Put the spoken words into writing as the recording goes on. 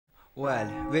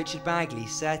Well, Richard Bagguley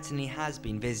certainly has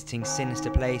been visiting sinister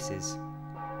places.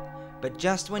 But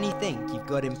just when you think you've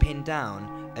got him pinned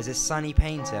down as a sunny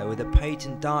painter with a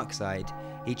potent dark side,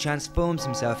 he transforms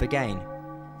himself again.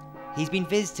 He's been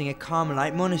visiting a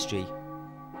Carmelite monastery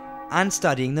and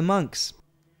studying the monks.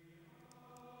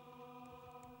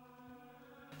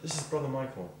 This is Brother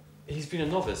Michael. He's been a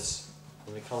novice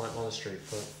in the Carmelite monastery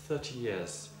for 30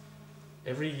 years.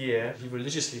 Every year he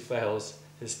religiously fails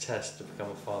his test to become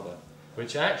a father,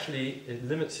 which actually it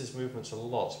limits his movements a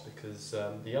lot because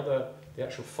the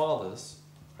actual fathers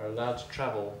are allowed to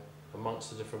travel amongst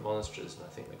the different monasteries, and I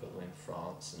think they've got them in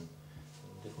France and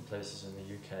different places in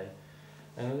the UK.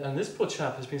 And this poor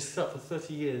chap has been stuck for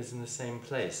 30 years in the same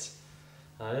place.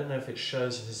 And I don't know if it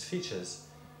shows in his features,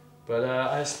 but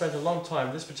I spent a long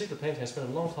time, this particular painting, I spent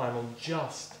a long time on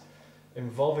just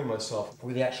involving myself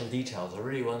with the actual details. I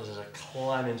really wanted to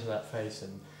climb into that face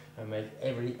and make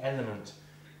every element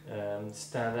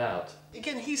stand out.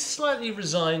 Again, he's slightly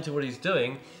resigned to what he's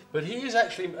doing, but he is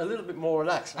actually a little bit more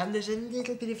relaxed. And there's a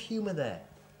little bit of humour there,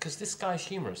 because this guy's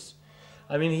humorous.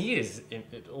 I mean, he is, in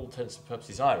all intents and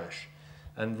purposes, Irish.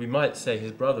 And we might say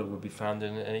his brother would be found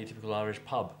in any typical Irish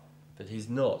pub, but he's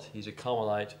not. He's a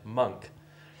Carmelite monk.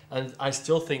 And I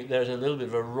still think there's a little bit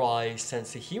of a wry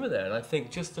sense of humour there. And I think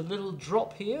just a little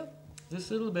drop here, this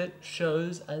little bit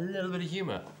shows a little bit of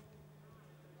humour.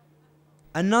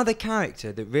 Another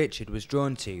character that Richard was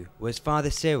drawn to was Father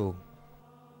Cyril.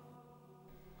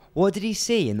 What did he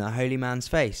see in the holy man's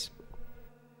face?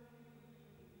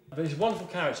 But he's a wonderful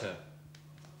character.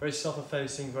 Very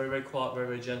self-effacing, very, very quiet, very,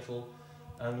 very gentle.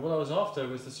 And what I was after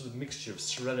was the sort of mixture of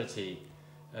serenity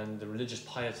and the religious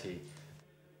piety.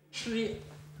 Actually,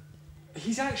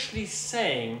 he's actually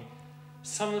saying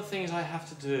some of the things I have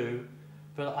to do,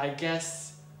 but I guess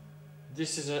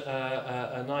this is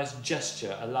a nice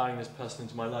gesture, allowing this person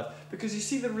into my life. Because you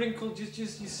see the wrinkle, you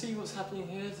see what's happening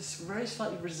here? This very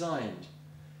slightly resigned.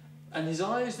 And his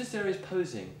eyes, this area is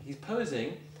posing. He's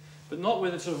posing, but not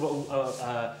with a sort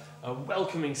of a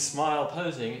welcoming smile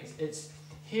posing. It's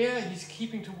here he's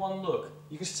keeping to one look.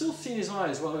 You can still see in his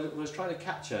eyes what I was trying to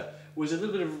capture was a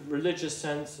little bit of religious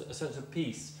sense, a sense of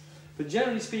peace. But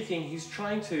generally speaking, I was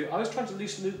trying to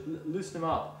loosen him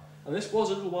up. And this was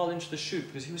a little while into the shoot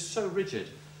because he was so rigid.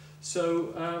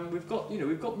 So we've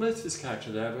got most of this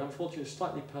character there, but unfortunately it's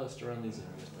slightly pursed around these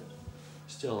areas. But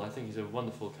still, I think he's a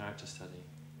wonderful character study.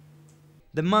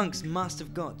 The monks must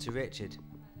have got to Richard.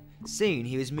 Soon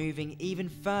he was moving even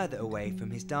further away from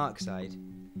his dark side.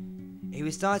 He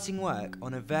was starting work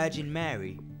on a Virgin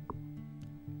Mary.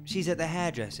 She's at the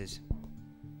hairdresser's.